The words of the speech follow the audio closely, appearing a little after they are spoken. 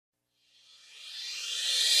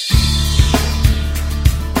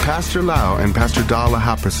Pastor Lau and Pastor Dala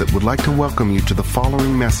Haprasit would like to welcome you to the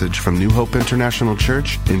following message from New Hope International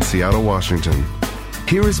Church in Seattle, Washington.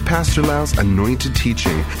 Here is Pastor Lau's anointed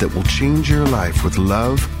teaching that will change your life with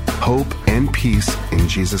love, hope, and peace in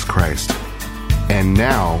Jesus Christ. And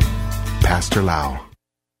now, Pastor Lau.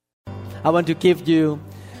 I want to give you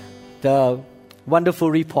the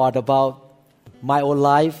wonderful report about my own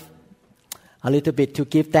life, a little bit to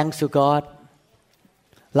give thanks to God.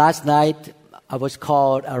 Last night, I was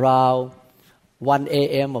called around 1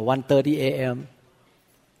 a.m. or 1:30 a.m.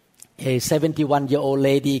 A 71-year-old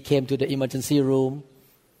lady came to the emergency room,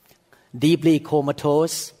 deeply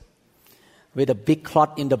comatose, with a big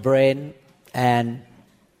clot in the brain. And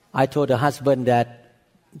I told her husband that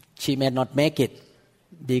she may not make it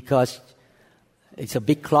because it's a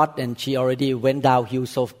big clot and she already went downhill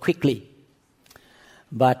so quickly.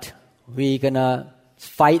 But we're going to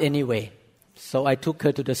fight anyway. So I took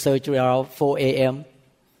her to the surgery around 4 a.m.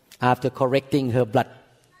 After correcting her blood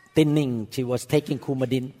thinning. She was taking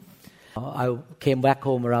Coumadin. I came back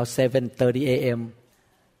home around 7:30 a.m.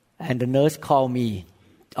 And the nurse called me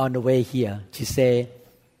on the way here. She said,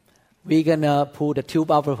 we're going to pull the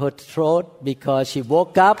tube out of her throat because she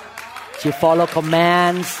woke up. She followed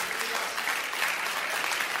commands.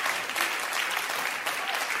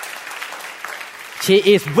 She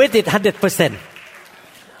is with it 100%.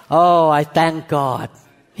 Oh, I thank God.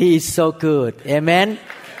 He is so good. Amen.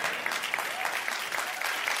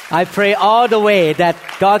 I pray all the way that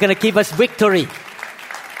God going to give us victory.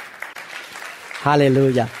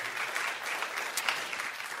 Hallelujah.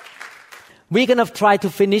 We're going to try to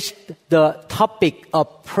finish the topic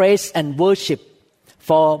of praise and worship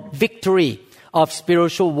for victory of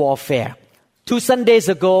spiritual warfare. 2 Sundays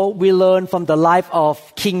ago, we learned from the life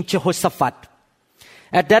of King Jehoshaphat.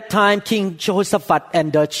 At that time, King Jehoshaphat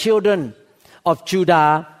and the children of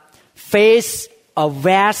Judah faced a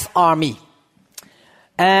vast army.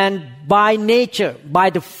 And by nature, by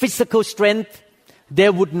the physical strength, they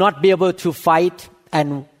would not be able to fight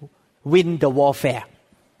and win the warfare.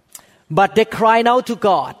 But they cried out to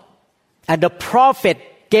God, and the prophet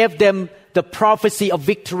gave them the prophecy of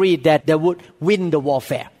victory that they would win the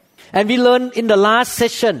warfare. And we learned in the last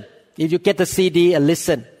session, if you get the CD and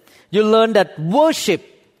listen, you learn that worship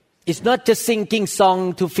is not just singing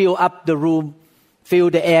song to fill up the room, fill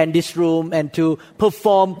the air in this room, and to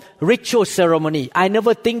perform ritual ceremony. I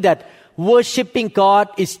never think that worshiping God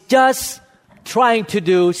is just trying to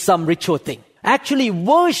do some ritual thing. Actually,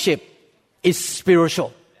 worship is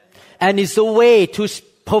spiritual, and it's a way to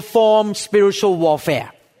perform spiritual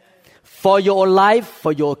warfare for your life,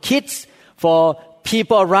 for your kids, for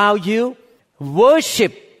people around you.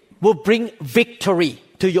 Worship will bring victory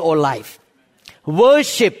to your life.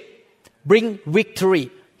 Worship bring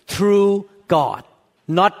victory through God.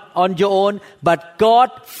 Not on your own, but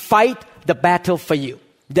God fight the battle for you.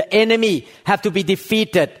 The enemy have to be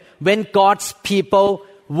defeated when God's people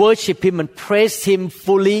worship Him and praise Him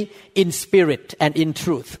fully in spirit and in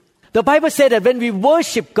truth. The Bible said that when we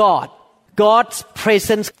worship God, God's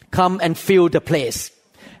presence come and fill the place.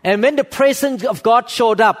 And when the presence of God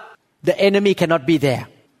showed up, the enemy cannot be there.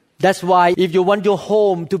 That's why if you want your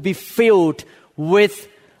home to be filled with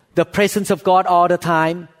the presence of God all the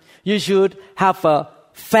time, you should have a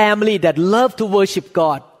family that love to worship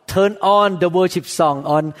God. Turn on the worship song.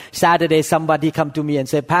 On Saturday, somebody come to me and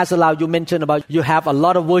say, Pastor Lau, you mentioned about you have a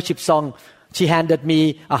lot of worship song. She handed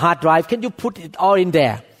me a hard drive. Can you put it all in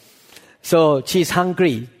there? So she's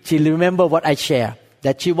hungry. She remember what I share,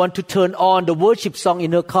 that she want to turn on the worship song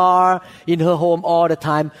in her car, in her home all the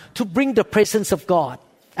time to bring the presence of God.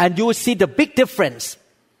 And you will see the big difference.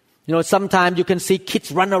 You know, sometimes you can see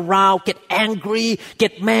kids run around, get angry,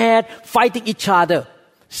 get mad, fighting each other.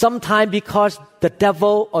 Sometimes because the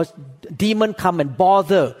devil or demon come and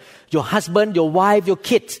bother your husband, your wife, your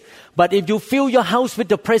kids. But if you fill your house with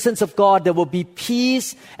the presence of God, there will be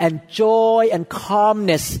peace and joy and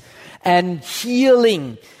calmness and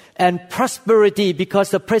healing and prosperity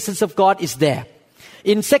because the presence of God is there.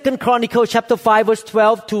 In 2 Chronicles chapter 5 verse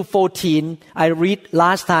 12 to 14, I read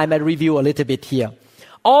last time, I review a little bit here.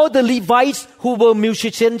 All the Levites who were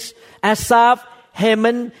musicians, Asaph,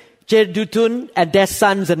 Heman, Jeduthun, and their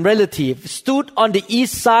sons and relatives stood on the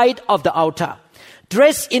east side of the altar,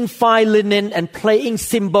 dressed in fine linen and playing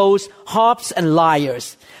cymbals, harps, and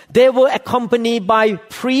lyres. They were accompanied by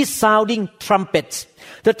priests sounding trumpets.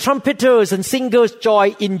 The trumpeters and singers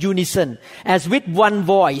joined in unison, as with one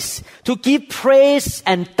voice, to give praise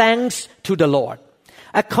and thanks to the Lord.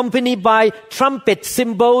 Accompanied by trumpets,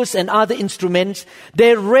 cymbals, and other instruments,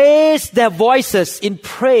 they raised their voices in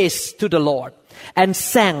praise to the Lord and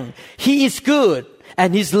sang, "He is good,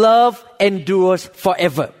 and His love endures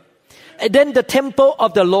forever." then the temple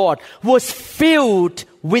of the Lord was filled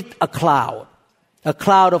with a cloud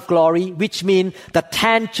of glory, which means the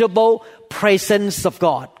tangible presence of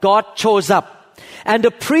God. God shows up. And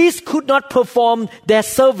the priests could not perform their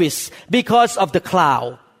service because of the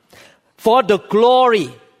cloud. For the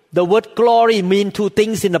glory, the word glory means two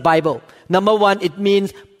things in the Bible. Number one, it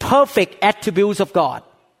means perfect attributes of God.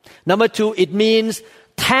 Number two, it means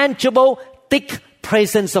tangible, thick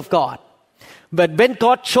presence of God. But when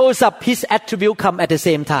God shows up, His attribute come at the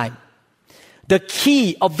same time. The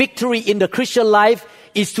key of victory in the Christian life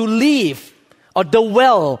is to live or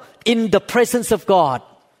dwell in the presence of God.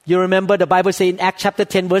 You remember the Bible says in Acts chapter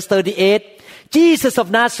 10 verse 38, Jesus of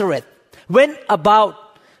Nazareth went about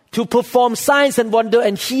to perform signs and wonder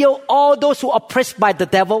and heal all those who are oppressed by the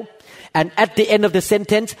devil. And at the end of the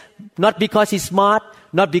sentence, not because he's smart,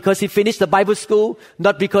 not because he finished the Bible school,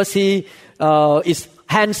 not because he is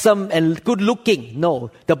handsome and good looking.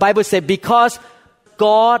 No, the Bible says because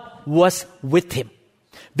God was with him.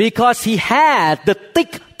 Because he had the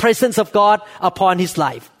thick presence of God upon his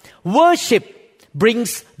life. Worship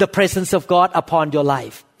brings the presence of God upon your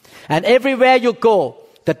life. And everywhere you go,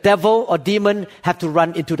 the devil or demon have to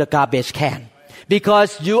run into the garbage can.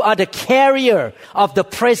 Because you are the carrier of the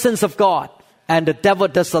presence of God. And the devil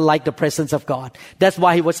doesn't like the presence of God. That's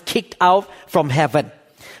why he was kicked out from heaven.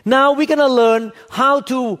 Now we're going to learn how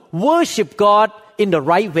to worship God in the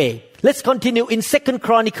right way. Let's continue in 2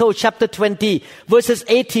 Chronicles chapter 20, verses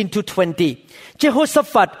 18 to 20.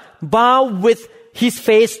 Jehoshaphat bowed with his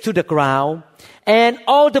face to the ground, and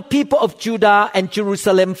all the people of Judah and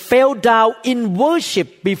Jerusalem fell down in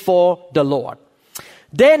worship before the Lord.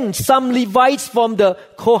 Then some Levites from the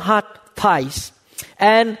Kohathites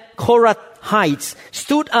and Korathites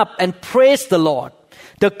stood up and praised the Lord,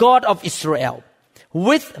 the God of Israel,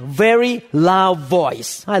 with very loud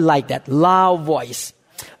voice. I like that, loud voice.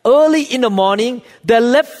 Early in the morning, they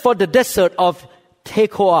left for the desert of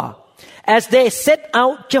Tekoa. As they set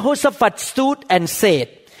out, Jehoshaphat stood and said,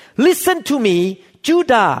 "Listen to me,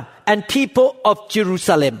 Judah and people of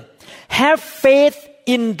Jerusalem. Have faith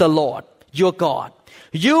in the Lord, your God.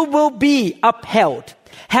 You will be upheld.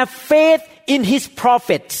 Have faith in His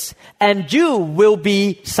prophets, and you will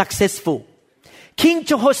be successful." King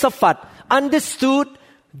Jehoshaphat understood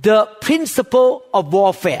the principle of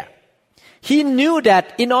warfare. He knew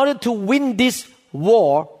that in order to win this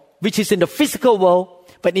war, which is in the physical world,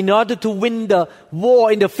 but in order to win the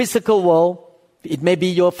war in the physical world, it may be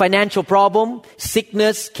your financial problem,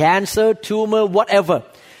 sickness, cancer, tumor, whatever.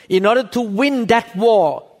 In order to win that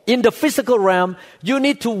war in the physical realm, you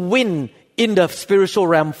need to win in the spiritual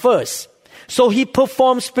realm first. So he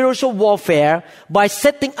performed spiritual warfare by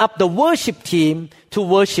setting up the worship team to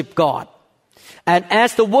worship God. And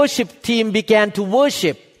as the worship team began to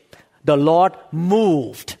worship, the Lord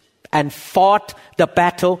moved and fought the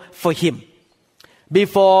battle for him.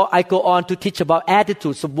 Before I go on to teach about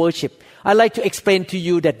attitudes of worship, I'd like to explain to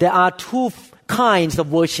you that there are two kinds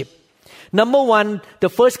of worship. Number one, the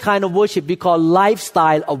first kind of worship we call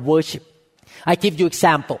lifestyle of worship. I give you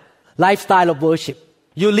example. Lifestyle of worship.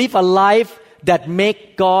 You live a life that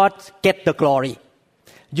make God get the glory.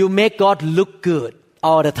 You make God look good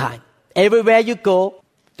all the time. Everywhere you go,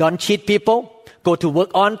 don't cheat people. Go to work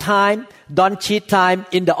on time. Don't cheat time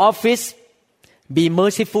in the office. Be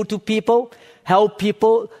merciful to people. Help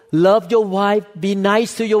people. Love your wife. Be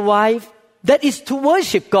nice to your wife. That is to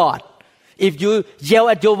worship God. If you yell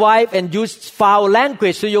at your wife and use foul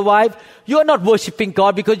language to your wife, you are not worshiping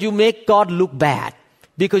God because you make God look bad.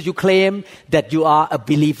 Because you claim that you are a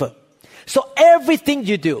believer. So everything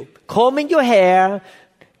you do, combing your hair,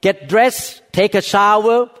 get dressed, take a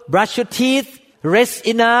shower, brush your teeth, rest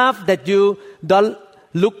enough that you don't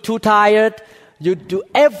look too tired. You do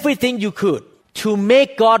everything you could to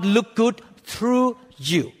make God look good through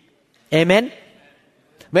you. Amen?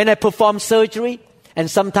 When I perform surgery and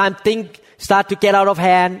sometimes things start to get out of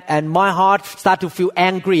hand and my heart start to feel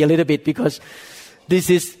angry a little bit because this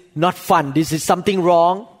is not fun. This is something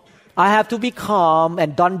wrong. I have to be calm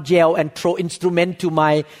and don't yell and throw instrument to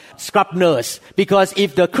my scrub nurse. Because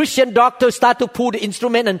if the Christian doctor start to pull the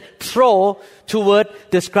instrument and throw toward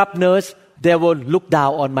the scrub nurse, they will look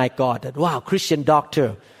down on my God. That, wow, Christian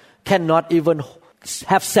doctor cannot even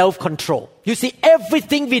have self-control. You see,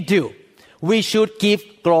 everything we do, we should give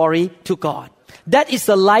glory to God. That is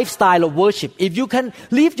the lifestyle of worship. If you can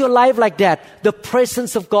live your life like that, the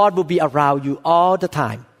presence of God will be around you all the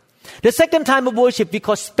time. The second type of worship we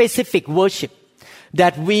call specific worship.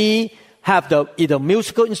 That we have the either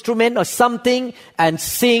musical instrument or something and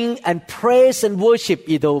sing and praise and worship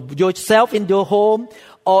either yourself in your home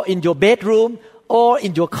or in your bedroom or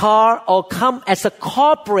in your car or come as a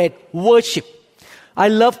corporate worship. I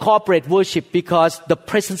love corporate worship because the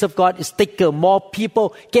presence of God is thicker. More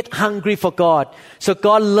people get hungry for God. So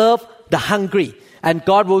God loves the hungry, and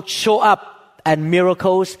God will show up and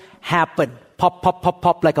miracles happen. Pop, pop, pop,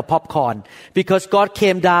 pop like a popcorn. Because God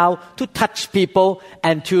came down to touch people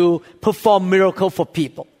and to perform miracle for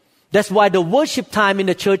people. That's why the worship time in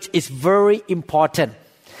the church is very important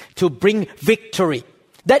to bring victory.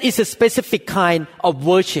 That is a specific kind of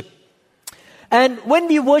worship. And when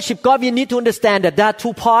we worship God, we need to understand that there are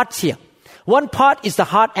two parts here. One part is the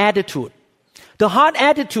heart attitude. The heart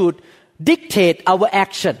attitude dictates our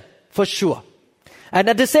action, for sure. And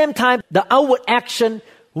at the same time, the outward action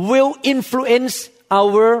will influence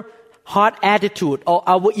our heart attitude or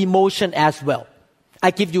our emotion as well.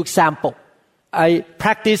 I give you example. I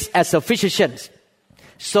practice as a physician.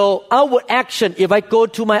 So outward action, if I go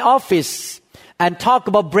to my office and talk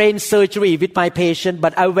about brain surgery with my patient,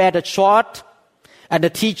 but I wear the short and the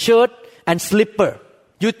t-shirt and slipper,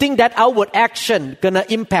 you think that outward action gonna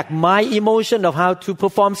impact my emotion of how to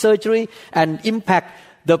perform surgery and impact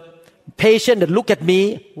the patient that look at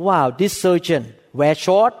me? Wow, this surgeon wear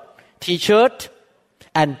short, t-shirt,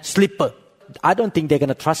 and slipper. I don't think they're going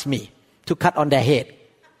to trust me to cut on their head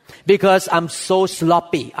because I'm so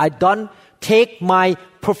sloppy. I don't take my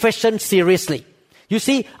profession seriously. You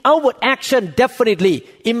see, outward action definitely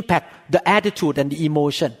impact the attitude and the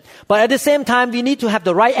emotion. But at the same time, we need to have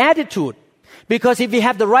the right attitude, because if we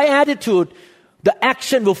have the right attitude, the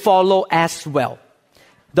action will follow as well.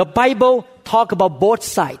 The Bible talk about both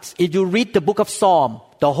sides. If you read the book of Psalm,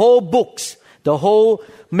 the whole books,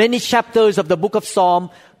 many chapters of the book of Psalm,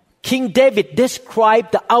 King David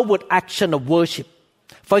described the outward action of worship.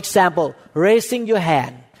 For example, raising your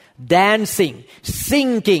hand, dancing,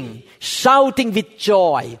 singing, shouting with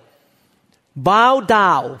joy, bow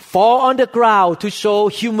down, fall on the ground to show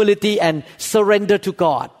humility and surrender to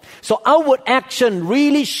God. So outward action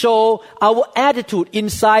really show our attitude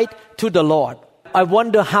inside to the Lord. I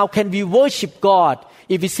wonder how can we worship God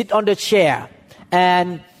if we sit on the chair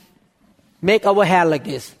and make our hand like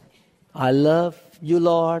this. I love you,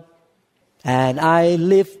 Lord, and I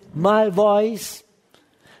lift my voice.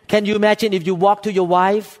 Can you imagine if you walk to your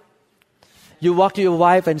wife? You walk to your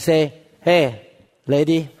wife and say, hey,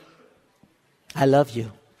 lady, I love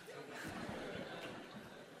you.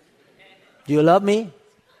 Do you love me?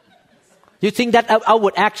 You think that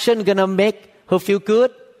outward action gonna make her feel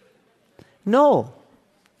good? No.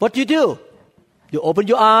 What do? You open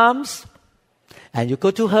your arms and you go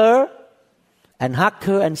to her and hug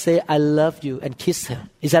her and say, I love you, and kiss her.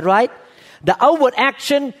 Is that right? The outward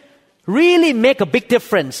action really make a big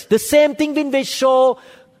difference. The same thing when we show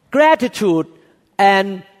gratitude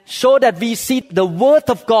and show that we see the worth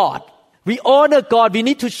of God. We honor God. We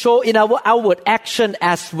need to show in our outward action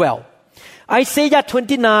as well. Isaiah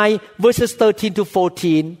 29 verses 13 to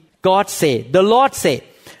 14, the Lord say,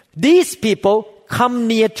 these people come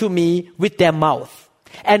near to me with their mouth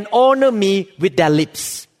and honor me with their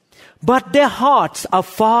lips, but their hearts are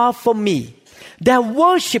far from me. Their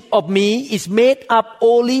worship of me is made up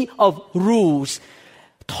only of rules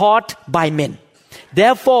taught by men.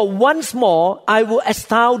 Therefore, once more, I will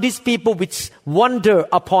astound these people with wonder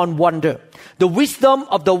upon wonder. The wisdom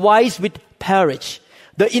of the wise will perish.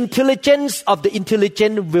 The intelligence of the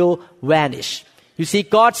intelligent will vanish. You see,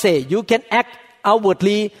 God say, you can act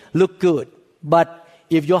outwardly, look good. But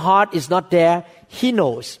if your heart is not there, He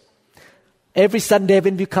knows. Every Sunday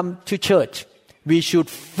when we come to church, we should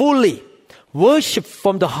fully worship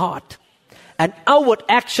from the heart. And outward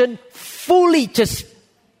action, fully just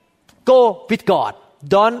go with God.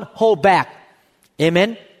 Don't hold back.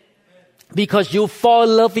 Amen? Because you fall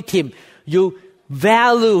in love with Him. You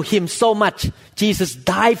value Him so much. Jesus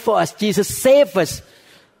died for us. Jesus saved us.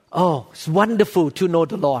 Oh, it's wonderful to know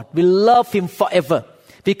the Lord. We love Him forever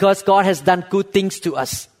because God has done good things to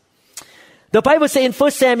us. The Bible says in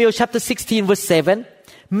 1 Samuel chapter 16 verse 7,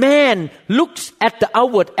 man looks at the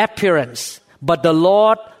outward appearance, but the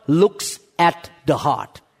Lord looks at the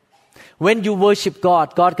heart. When you worship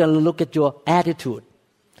God, God can look at your attitude.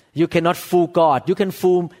 You cannot fool God. You can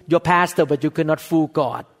fool your pastor, but you cannot fool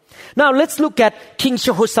God. Now let's look at King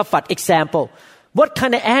Jehoshaphat example. What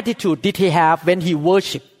kind of attitude did he have when he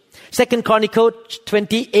worshiped? 2 Chronicles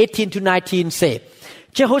 20, 18 to 19 say,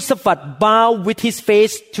 Jehoshaphat bowed with his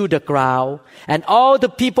face to the ground, and all the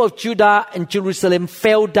people of Judah and Jerusalem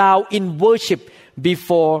fell down in worship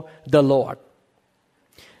before the Lord.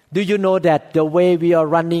 Do you know that the way we are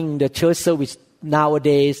running the church service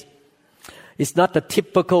nowadays is not the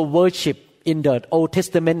typical worship in the Old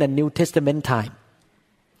Testament and New Testament time?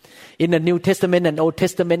 In the New Testament and Old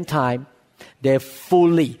Testament time, they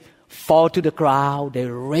fully fall to the ground, they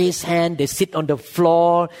raise hand, they sit on the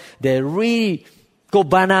floor, they really go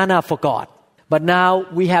banana for God. But now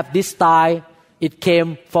we have this style, it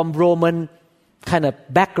came from Roman kind of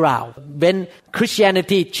background. When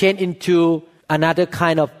Christianity changed into another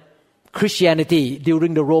kind of Christianity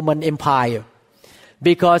during the Roman Empire,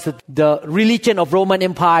 because the religion of Roman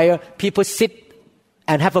Empire, people sit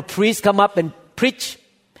and have a priest come up and preach.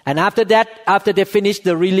 And after that, after they finish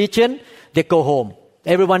the religion, they go home.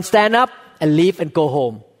 Everyone stand up and leave and go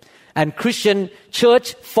home. And Christian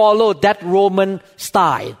church followed that Roman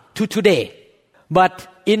style to today. But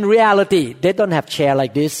in reality, they don't have chair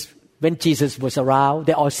like this. When Jesus was around,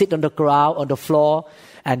 they all sit on the ground, on the floor,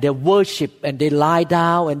 and they worship and they lie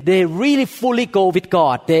down and they really fully go with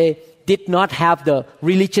God. They did not have the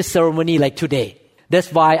religious ceremony like today.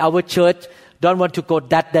 That's why our church don't want to go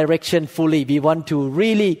that direction fully. We want to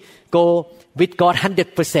really go with God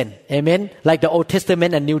 100%. Amen? Like the Old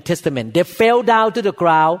Testament and New Testament. They fell down to the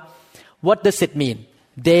ground. What does it mean?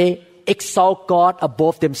 They exalt God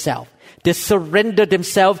above themselves. They surrender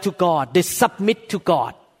themselves to God. They submit to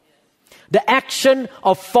God. The action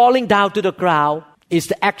of falling down to the ground is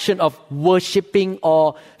the action of worshiping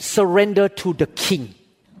or surrender to the King.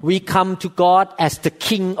 We come to God as the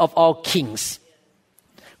King of all kings.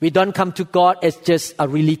 We don't come to God as just a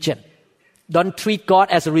religion. Don't treat God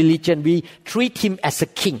as a religion. We treat Him as a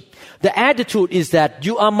King. The attitude is that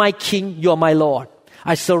you are my King, you are my Lord.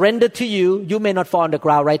 I surrender to you. You may not fall on the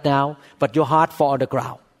ground right now, but your heart fall on the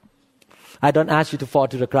ground. I don't ask you to fall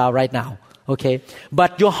to the ground right now, okay?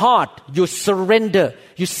 But your heart, you surrender,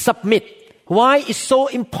 you submit. Why is so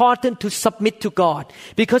important to submit to God?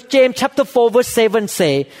 Because James chapter 4 verse 7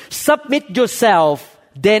 say, submit yourself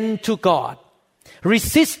then to God.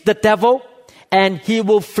 Resist the devil and he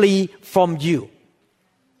will flee from you.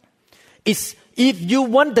 If you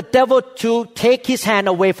want the devil to take his hand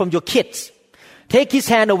away from your kids, take his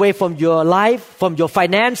hand away from your life, from your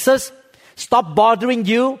finances, stop bothering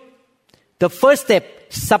you, the first step,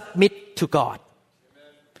 submit to God.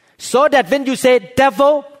 So that when you say,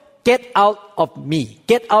 devil, get out of me,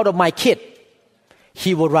 get out of my kid,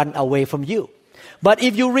 he will run away from you. But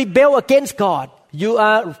if you rebel against God, you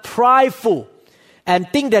are prideful and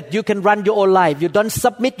think that you can run your own life. You don't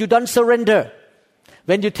submit, you don't surrender.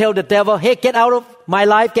 When you tell the devil, hey, get out of my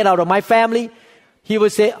life, get out of my family, he will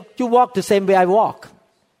say, you walk the same way I walk.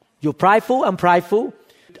 You're prideful, I'm prideful.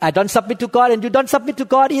 I don't submit to God and you don't submit to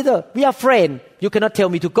God either. We are friends. You cannot tell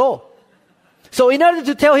me to go. So in order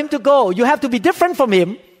to tell him to go, you have to be different from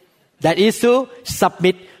him. That is to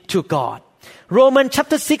submit to God. Romans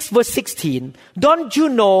chapter 6 verse 16. Don't you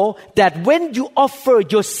know that when you offer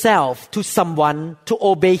yourself to someone to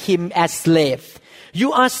obey him as slave,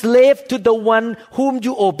 you are slave to the one whom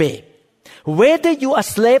you obey. Whether you are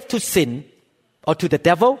slave to sin or to the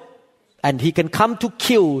devil, and he can come to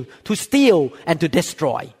kill, to steal, and to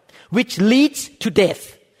destroy, which leads to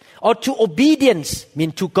death, or to obedience,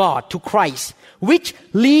 mean to God, to Christ, which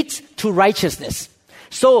leads to righteousness.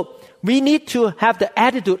 So we need to have the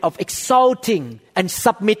attitude of exalting and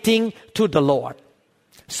submitting to the Lord.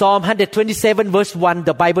 Psalm 127 verse 1,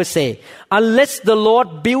 the Bible says, unless the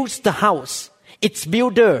Lord builds the house, its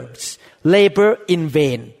builders labor in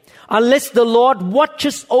vain. Unless the Lord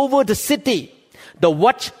watches over the city, the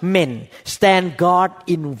watchmen stand guard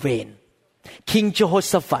in vain. King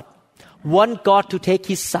Jehoshaphat want God to take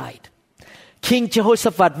his side. King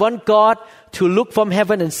Jehoshaphat want God to look from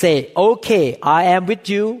heaven and say, okay, I am with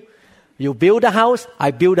you. You build a house,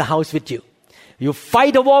 I build a house with you. You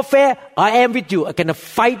fight a warfare, I am with you. I can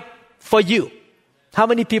fight for you. How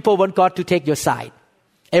many people want God to take your side?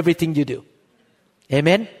 Everything you do.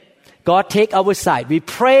 Amen? God take our side. We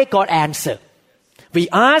pray, God answer. We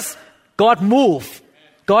ask, God move.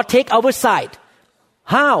 God take our side.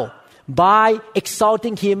 How? By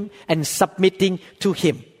exalting him and submitting to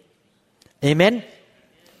him. Amen?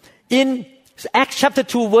 In Acts chapter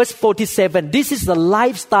 2 verse 47, this is the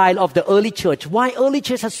lifestyle of the early church. Why early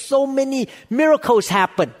church has so many miracles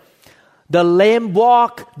happen? The lame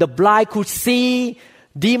walk, the blind could see,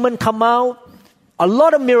 demon come out. A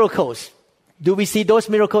lot of miracles. Do we see those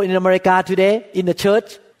miracles in America today in the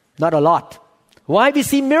church? Not a lot. Why we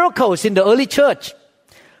see miracles in the early church?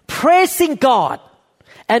 Praising God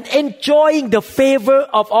and enjoying the favor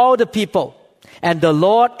of all the people. And the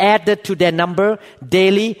Lord added to their number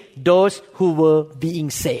daily those who were being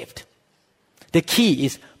saved. The key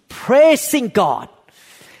is praising God.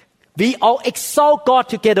 We all exalt God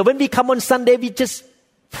together. When we come on Sunday, we just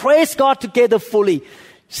praise God together fully.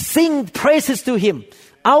 Sing praises to Him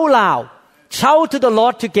out loud. Shout to the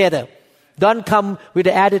Lord together. Don't come with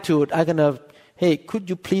the attitude, I'm going to hey, could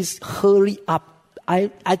you please hurry up? I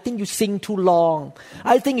think you sing too long.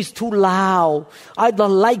 I think it's too loud. I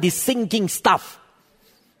don't like this singing stuff.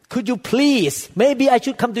 Could you please? Maybe I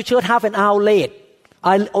should come to church half an hour late.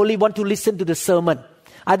 I only want to listen to the sermon.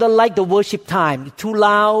 I don't like the worship time. Too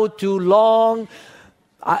loud, too long.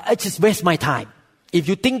 I just waste my time. If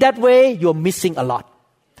you think that way, you're missing a lot.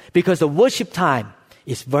 Because the worship time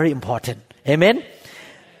is very important. Amen?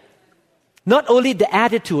 Not only the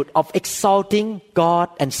attitude of exalting God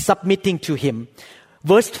and submitting to Him.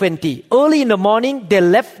 Verse 20, early in the morning, they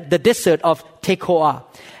left the desert of Tekoa.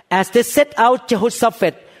 As they set out,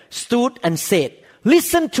 Jehoshaphat stood and said,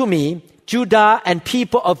 listen to me, Judah and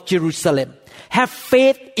people of Jerusalem. Have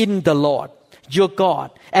faith in the Lord, your God,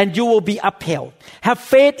 and you will be upheld. Have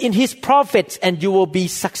faith in His prophets, and you will be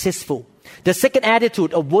successful. The second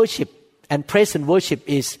attitude of worship and praise and worship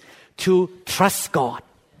is to trust God.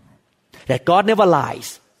 That God never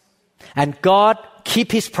lies. And God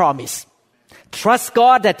keep His promise. Trust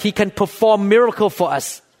God that He can perform miracles for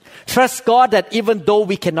us. Trust God that even though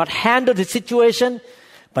we cannot handle the situation,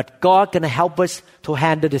 but God can help us to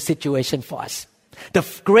handle the situation for us. The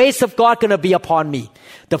grace of God gonna be upon me.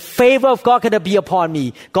 The favor of God gonna be upon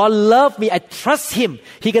me. God love me. I trust Him.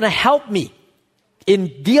 He gonna help me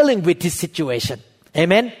in dealing with this situation.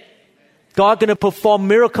 Amen? God gonna perform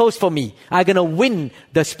miracles for me. I'm gonna win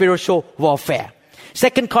the spiritual warfare.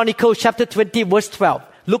 2 Chronicles chapter 20 verse 12.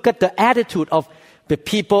 Look at the attitude of the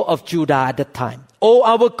people of Judah at that time. Oh,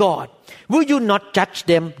 our God, will you not judge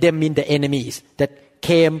them? They mean the enemies that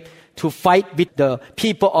came to fight with the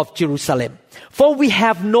people of Jerusalem. For we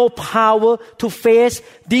have no power to face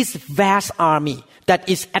this vast army that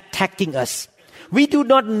is attacking us. We do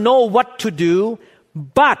not know what to do,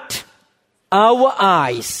 but our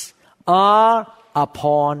eyes are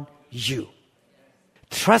upon you.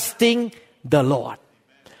 Trusting the Lord.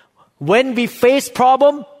 When we face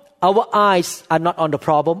problem, our eyes are not on the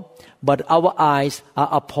problem, but our eyes are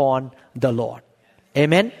upon the Lord.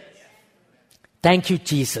 Amen? Thank you,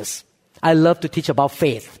 Jesus. I love to teach about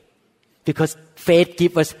faith because faith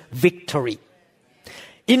gives us victory.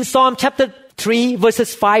 In Psalm chapter 3,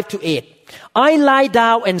 verses 5 to 8, I lie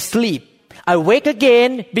down and sleep. I wake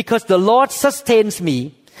again because the Lord sustains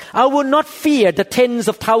me. I will not fear the tens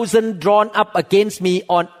of thousands drawn up against me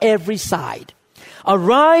on every side.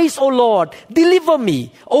 Arise, O Lord, deliver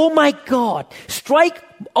me. O my God, strike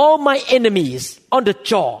all my enemies on the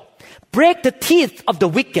jaw. Break the teeth of the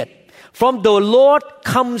wicked. From the Lord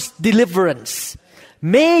comes deliverance.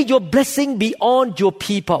 May your blessing be on your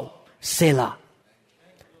people. Selah.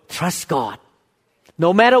 Trust God.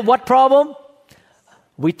 No matter what problem,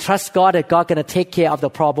 we trust God that God gonna take care of the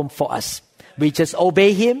problem for us. We just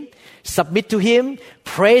obey Him, submit to Him,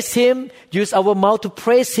 praise Him, use our mouth to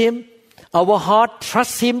praise Him. Our heart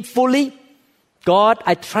trusts Him fully. God,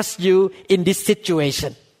 I trust you in this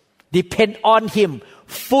situation. Depend on Him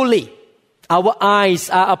fully. Our eyes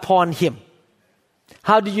are upon Him.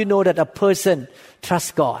 How do you know that a person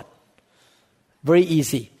trusts God? Very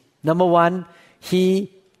easy. Number one,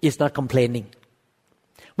 he is not complaining.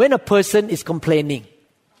 When a person is complaining,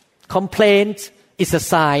 complaint is a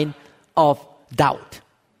sign of doubt.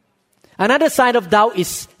 Another sign of doubt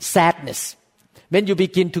is sadness. When you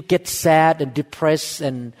begin to get sad and depressed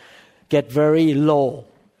and get very low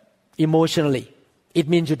emotionally, it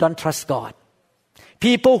means you don't trust God.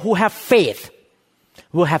 People who have faith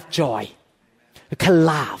will have joy. You can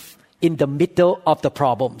laugh in the middle of the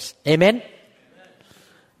problems. Amen?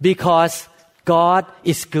 Because God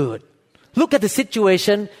is good. Look at the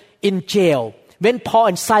situation in jail. When Paul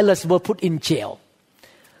and Silas were put in jail,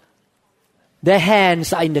 their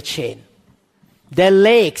hands are in the chain. Their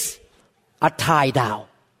legs are tied down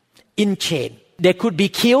in chain. They could be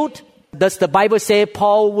killed. Does the Bible say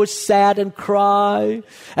Paul was sad and cry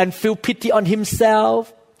and feel pity on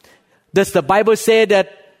himself? Does the Bible say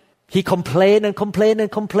that he complained and complained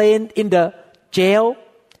and complained in the jail?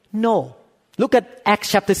 No. Look at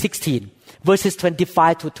Acts chapter 16, verses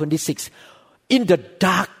 25 to 26. In the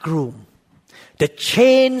dark room, the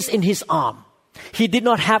chains in his arm. He did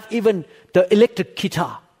not have even the electric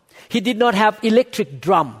guitar. He did not have electric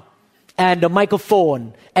drum and the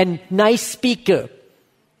microphone and nice speaker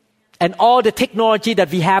and all the technology that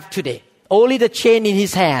we have today. Only the chain in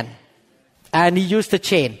his hand. And he used the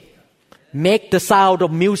chain. Make the sound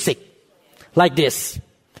of music like this.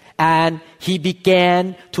 And he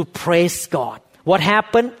began to praise God. What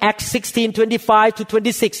happened? Acts 16, 25 to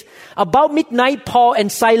 26. About midnight, Paul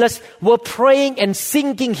and Silas were praying and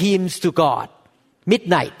singing hymns to God.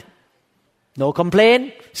 Midnight. No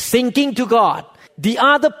complaint. Singing to God. The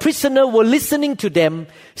other prisoners were listening to them.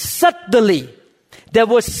 Suddenly, There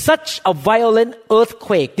was such a violent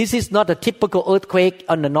earthquake. This is not a typical earthquake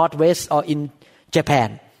on the northwest or in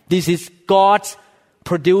Japan. This is God's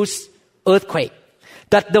produced earthquake.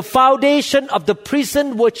 That the foundation of the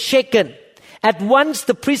prison was shaken. At once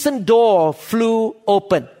the prison door flew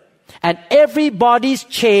open and everybody's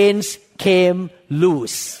chains came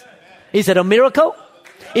loose. Is it a miracle?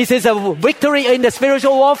 Is it a victory in the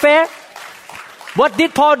spiritual warfare? What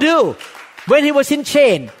did Paul do when he was in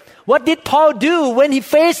chain? What did Paul do when he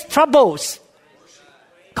faced troubles?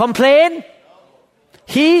 Complain?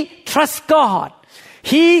 He trusts God.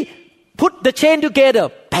 He put the chain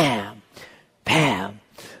together. Bam, bam.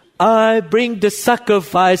 I bring the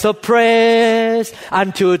sacrifice of praise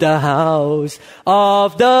unto the house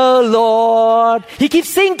of the Lord. He keeps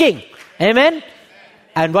singing. Amen.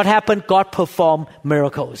 And what happened? God performed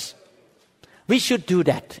miracles. We should do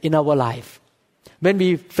that in our life. When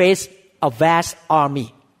we face a vast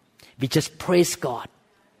army, we just praise God.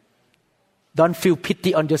 Don't feel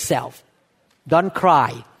pity on yourself. Don't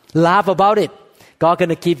cry. Laugh about it. God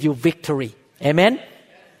gonna give you victory. Amen?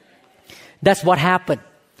 That's what happened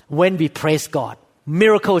when we praise God.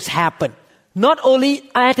 Miracles happen. Not only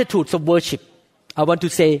attitudes of worship. I want to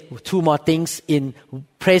say two more things in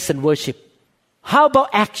praise and worship. How about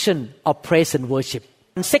action of praise and worship?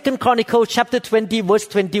 In 2 Chronicles chapter 20 verse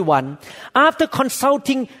 21, after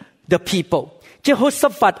consulting the people,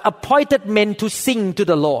 Jehoshaphat appointed men to sing to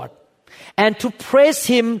the Lord and to praise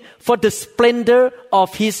Him for the splendor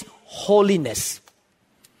of His holiness.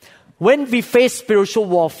 When we face spiritual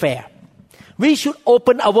warfare, we should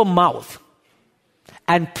open our mouth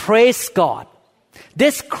and praise God.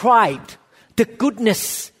 Describe the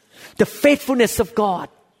goodness, the faithfulness of God,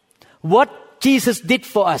 what Jesus did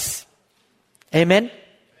for us. Amen.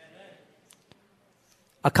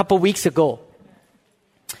 A couple of weeks ago,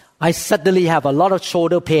 I suddenly have a lot of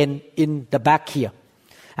shoulder pain in the back here.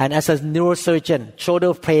 And as a neurosurgeon,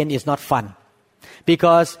 shoulder pain is not fun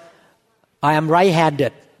because I am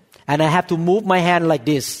right-handed and I have to move my hand like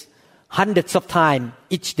this hundreds of times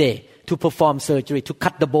each day to perform surgery, to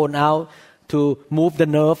cut the bone out, to move the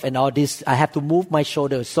nerve and all this. I have to move my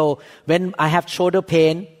shoulders. So when I have shoulder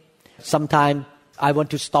pain, sometimes I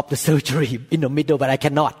want to stop the surgery in the middle, but I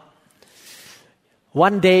cannot.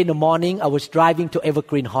 One day in the morning, I was driving to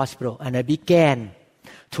Evergreen Hospital and I began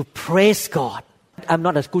to praise God. I'm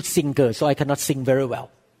not a good singer, so I cannot sing very well.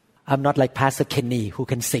 I'm not like Pastor Kenny who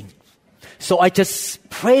can sing. So I just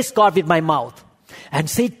praise God with my mouth and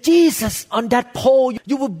say, Jesus, on that pole,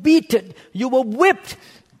 you were beaten, you were whipped.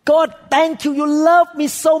 God, thank you, you love me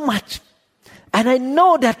so much. And I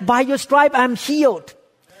know that by your stripe I'm healed.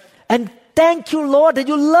 And thank you, Lord, that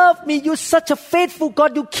you love me. You're such a faithful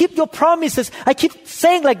God. You keep your promises. I keep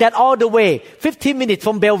saying like that all the way. 15 minutes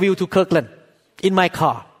from Bellevue to Kirkland in my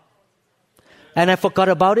car. And I forgot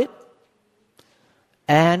about it.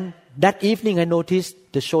 And that evening I noticed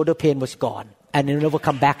the shoulder pain was gone. And it never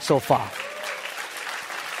come back so far.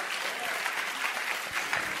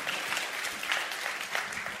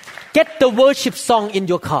 Get the worship song in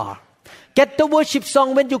your car. Get the worship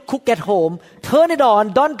song when you cook at home. Turn it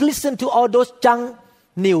on. Don't listen to all those junk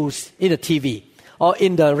news in the TV or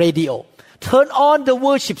in the radio. Turn on the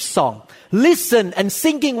worship song. Listen and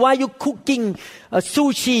singing while you're cooking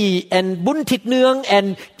sushi and bun thit nuang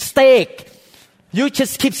and steak. You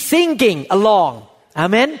just keep singing along.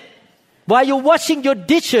 Amen. While you're washing your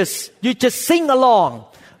dishes, you just sing along.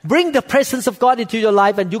 Bring the presence of God into your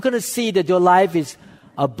life and you're going to see that your life is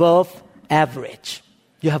above average.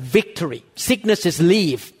 You have victory. Sickness just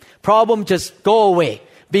leave. Problem just go away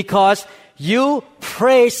because you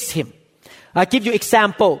praise Him. I'll give you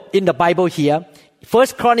example in the Bible here. 1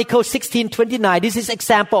 Chronicles 16:29. This is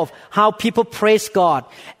example of how people praise God.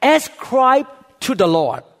 Ascribe to the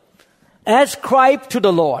Lord. Ascribe to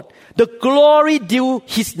the Lord. The glory due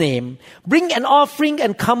His name. Bring an offering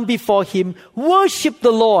and come before Him. Worship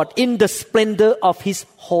the Lord in the splendor of His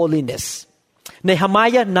holiness.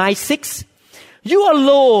 Nehemiah 9:6. You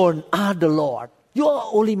alone are the Lord. You are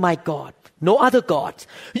only my God. No other gods.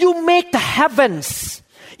 You make the heavens,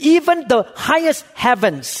 even the highest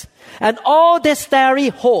heavens, and all their starry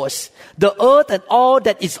hosts, the earth and all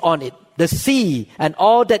that is on it, the sea and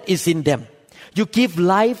all that is in them. You give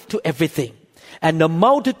life to everything, and the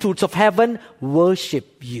multitudes of heaven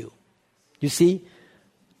worship you. You see,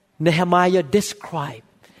 Nehemiah described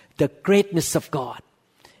the greatness of God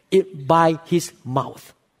by his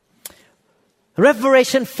mouth.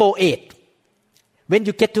 Revelation 4:8. When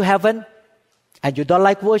you get to heaven and you don't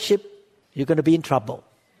like worship, you're going to be in trouble.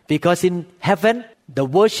 Because in heaven, the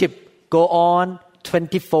worship go on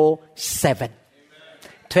 24/7.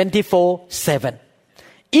 24/7.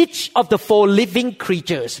 Each of the 4 living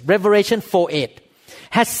creatures, Revelation 4:8,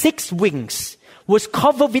 has 6 wings, was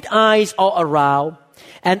covered with eyes all around,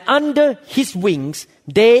 and under his wings,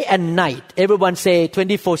 day and night. Everyone say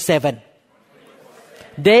 24/7.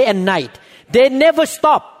 Day and night. They never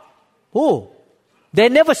stop. They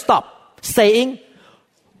never stop saying,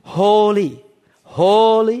 Holy,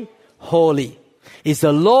 holy, holy is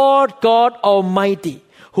the Lord God Almighty,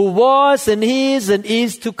 who was and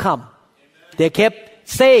is to come. They kept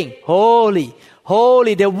saying, Holy,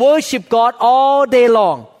 holy. They worship God all day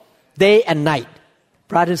long, day and night.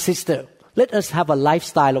 Brother and sister, let us have a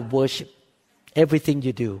lifestyle of worship. Everything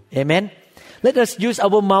you do. Amen. Let us use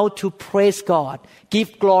our mouth to praise God,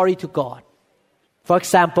 give glory to God. For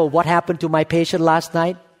example, what happened to my patient last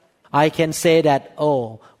night? I can say that,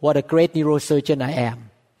 what a great neurosurgeon I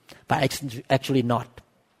am. But actually not.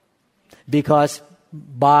 Because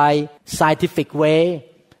by scientific way,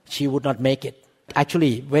 she would not make it.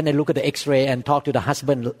 Actually, when I look at the x-ray and talk to the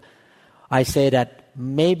husband, I say that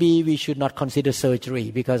maybe we should not consider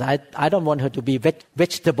surgery because I don't want her to be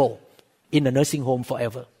vegetable in a nursing home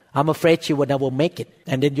forever. I'm afraid she will never make it.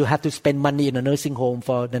 And then you have to spend money in a nursing home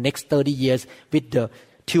for the next 30 years with the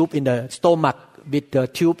tube in the stomach, with the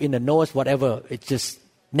tube in the nose, whatever. It's just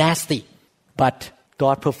nasty. But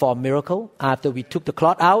God performed miracle. After we took the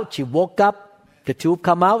clot out, she woke up, the tube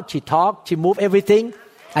come out, she talked, she moved everything.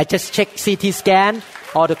 I just checked CT scan,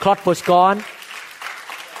 all the clot was gone.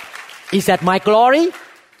 Is that my glory?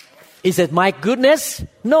 Is it my goodness?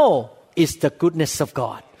 No, it's the goodness of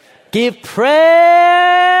God. Give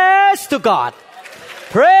praise to God.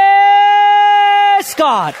 Praise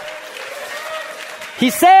God. He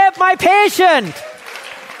saved my patient.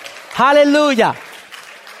 Hallelujah.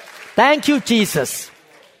 Thank you, Jesus.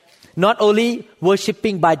 Not only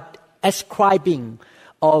worshiping, but ascribing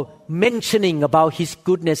or mentioning about His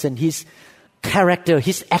goodness and His character,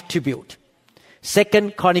 His attribute.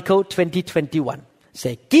 2 Chronicles 20:21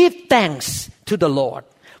 say, give thanks to the Lord,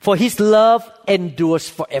 for His love endures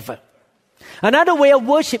forever. Another way of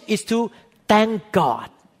worship is to thank God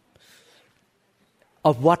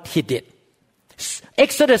of what He did.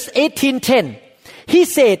 Exodus 18:10, He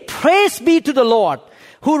said, praise be to the Lord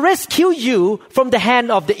who rescued you from the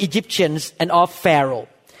hand of the Egyptians and of Pharaoh,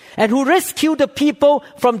 and who rescued the people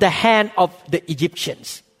from the hand of the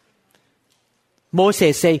Egyptians.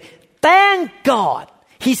 Moses say, thank God,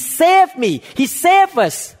 He saved me, He saved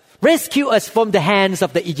us, rescued us from the hands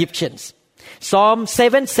of the Egyptians. Psalm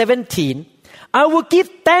 7:17, I will give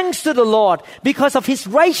thanks to the Lord because of His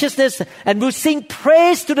righteousness and will sing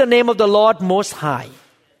praise to the name of the Lord Most High.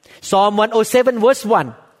 Psalm 107 verse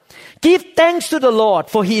 1, give thanks to the Lord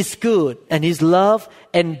for He is good and His love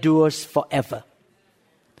endures forever.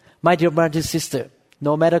 My dear brother and sister,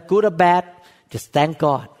 no matter good or bad, just thank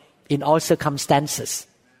God in all circumstances.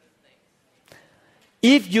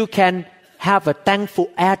 If you can have a thankful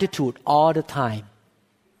attitude all the time,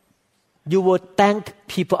 you will thank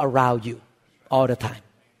people around you all the time.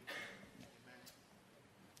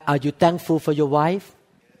 Are you thankful for your wife?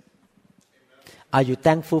 Are you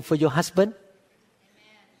thankful for your husband?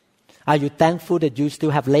 Are you thankful that you still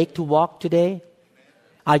have leg to walk today?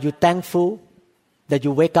 Are you thankful that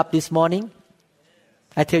you wake up this morning?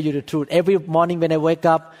 I tell you the truth. Every morning when I wake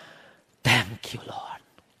up, thank you, Lord.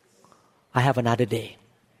 I have another day.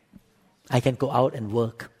 I can go out and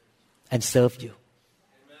work and serve you.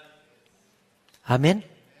 Amen?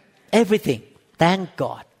 Everything. Thank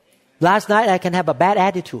God. Last night I can have a bad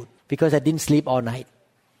attitude because I didn't sleep all night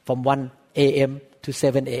from 1 a.m. to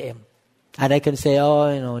 7 a.m. And I can say,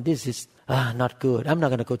 this is not good. I'm not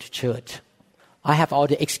going to go to church. I have all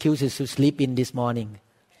the excuses to sleep in this morning.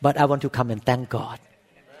 But I want to come and thank God.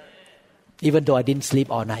 Even though I didn't sleep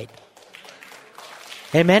all night.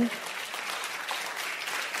 Amen?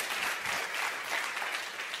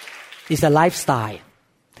 It's a lifestyle.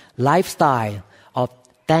 Lifestyle of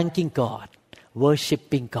thanking God,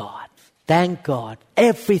 worshiping God. Thank God,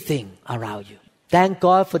 everything around you. Thank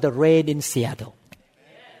God for the rain in Seattle.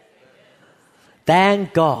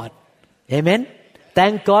 Thank God. Amen?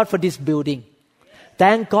 Thank God for this building.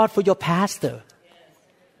 Thank God for your pastor.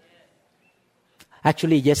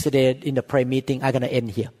 Actually, yesterday in the prayer meeting, I'm going to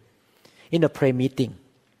end here. In the prayer meeting,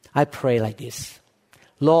 I pray like this.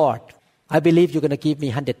 Lord, I believe you're going to give me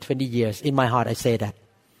 120 years. In my heart, I say that.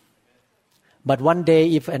 But one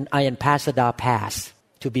day, if I and Pastor Da pass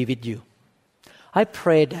to be with you, I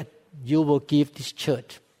pray that you will give this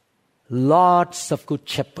church lots of good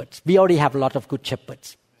shepherds. We already have a lot of good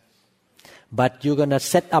shepherds. But you're going to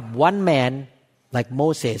set up one man like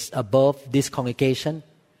Moses above this congregation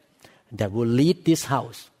that will lead this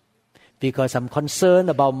house. Because I'm concerned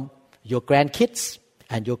about your grandkids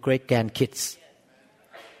and your great-grandkids.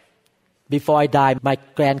 Before I die, my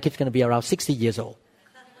grandkids are going to be around 60 years old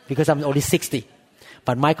because I'm only 60.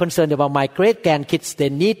 But my concern about my great-grandkids, they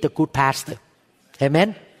need the good pastor.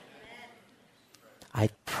 Amen? I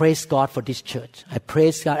praise God for this church. I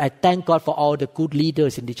praise God. I thank God for all the good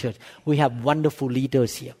leaders in the church. We have wonderful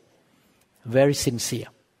leaders here. Very sincere.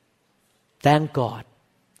 Thank God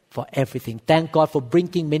for everything. Thank God for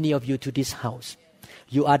bringing many of you to this house.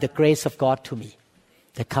 You are the grace of God to me.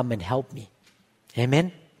 They come and help me.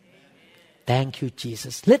 Amen? Thank you,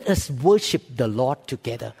 Jesus. Let us worship the Lord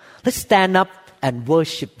together. Let's stand up and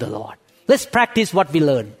worship the Lord. Let's practice what we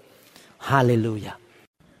learn. Hallelujah.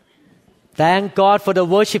 Thank God for the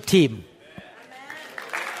worship team.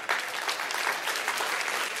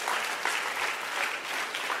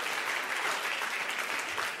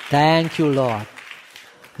 Thank you, Lord.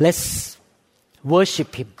 Let's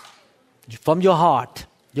worship Him from your heart,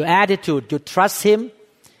 your attitude. You trust Him,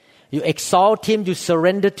 you exalt Him, you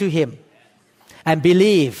surrender to Him, and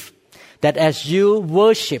believe that as you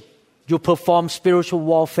worship, you perform spiritual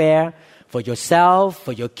warfare for yourself,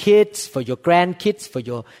 for your kids, for your grandkids, for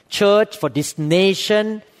your church, for this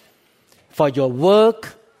nation, for your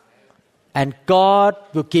work. And God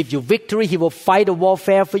will give you victory. He will fight the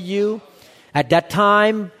warfare for you. At that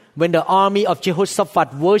time, when the army of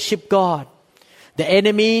Jehoshaphat worshiped God, the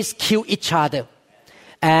enemies killed each other.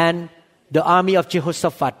 And the army of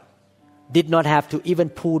Jehoshaphat did not have to even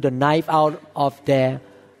pull the knife out of their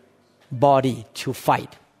body to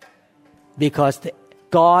fight. Because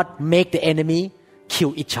God made the enemy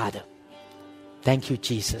kill each other. Thank you,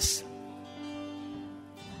 Jesus.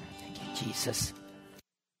 Thank you, Jesus.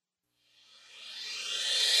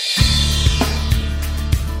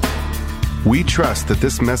 We trust that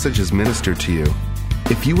this message is ministered to you.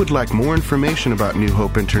 If you would like more information about New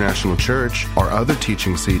Hope International Church or other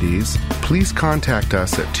teaching CDs, please contact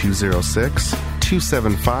us at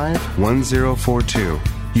 206-275-1042.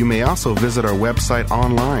 You may also visit our website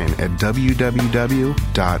online at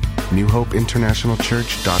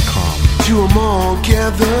www.newhopeinternationalchurch.com. To them all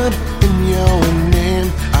gathered in your name,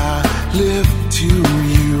 I lift to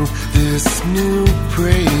you this new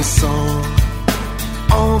praise song.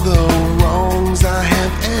 All the wrongs I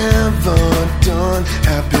have ever done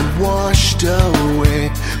have been washed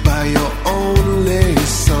away by your only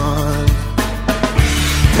Son.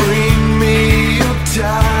 Bring me your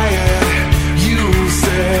tired, you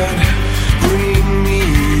said, bring me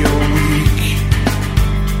your weak.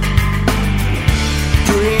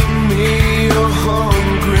 Bring me your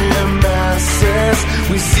hungry masses,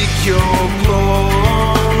 we seek your glory.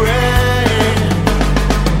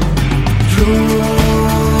 Lord,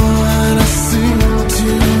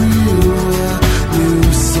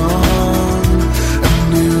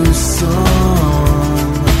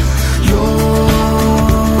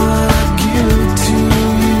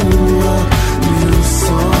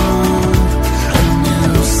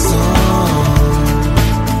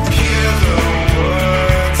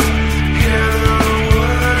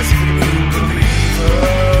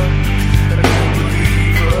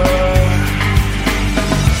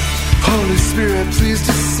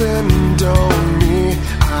 descend on me.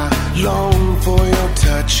 I long for your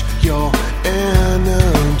touch, your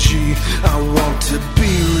energy. I want to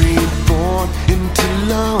be reborn into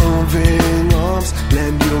loving arms.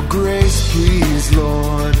 Lend your grace, please,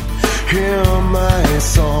 Lord. Hear my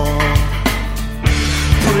song.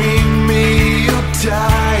 Bring me your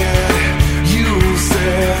tired, you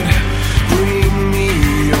said. Bring me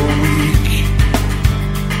your weak.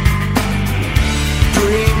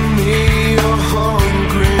 Bring me your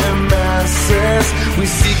hungry masses, we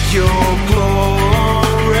seek your glory.